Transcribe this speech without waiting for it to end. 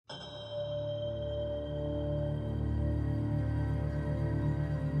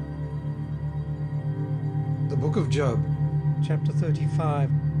Book of Job, Chapter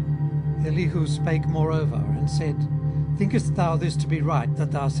 35. Elihu spake moreover, and said, Thinkest thou this to be right,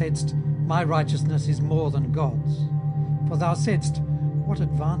 that thou saidst, My righteousness is more than God's? For thou saidst, What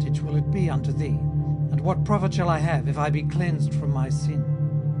advantage will it be unto thee? And what profit shall I have, if I be cleansed from my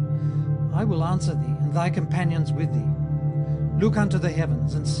sin? I will answer thee, and thy companions with thee. Look unto the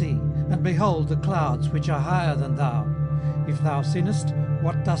heavens, and see, and behold the clouds which are higher than thou. If thou sinnest,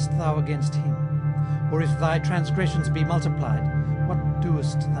 what dost thou against him? Or if thy transgressions be multiplied, what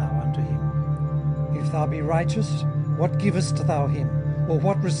doest thou unto him? If thou be righteous, what givest thou him? Or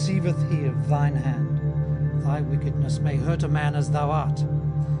what receiveth he of thine hand? Thy wickedness may hurt a man as thou art,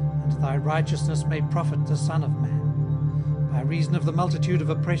 and thy righteousness may profit the Son of Man. By reason of the multitude of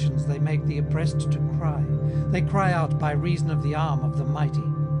oppressions they make the oppressed to cry. They cry out by reason of the arm of the mighty.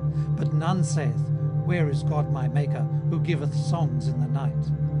 But none saith, Where is God my Maker, who giveth songs in the night?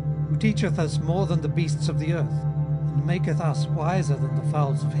 Who teacheth us more than the beasts of the earth, and maketh us wiser than the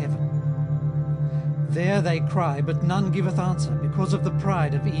fowls of heaven. There they cry, but none giveth answer, because of the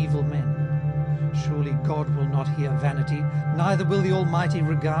pride of evil men. Surely God will not hear vanity, neither will the Almighty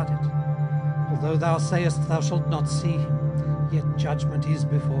regard it. Although thou sayest thou shalt not see him, yet judgment is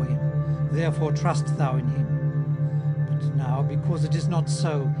before him, therefore trust thou in him. But now, because it is not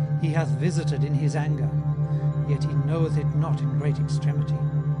so, he hath visited in his anger, yet he knoweth it not in great extremity.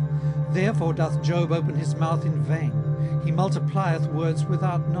 Therefore doth Job open his mouth in vain, he multiplieth words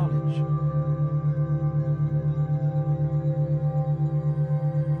without knowledge.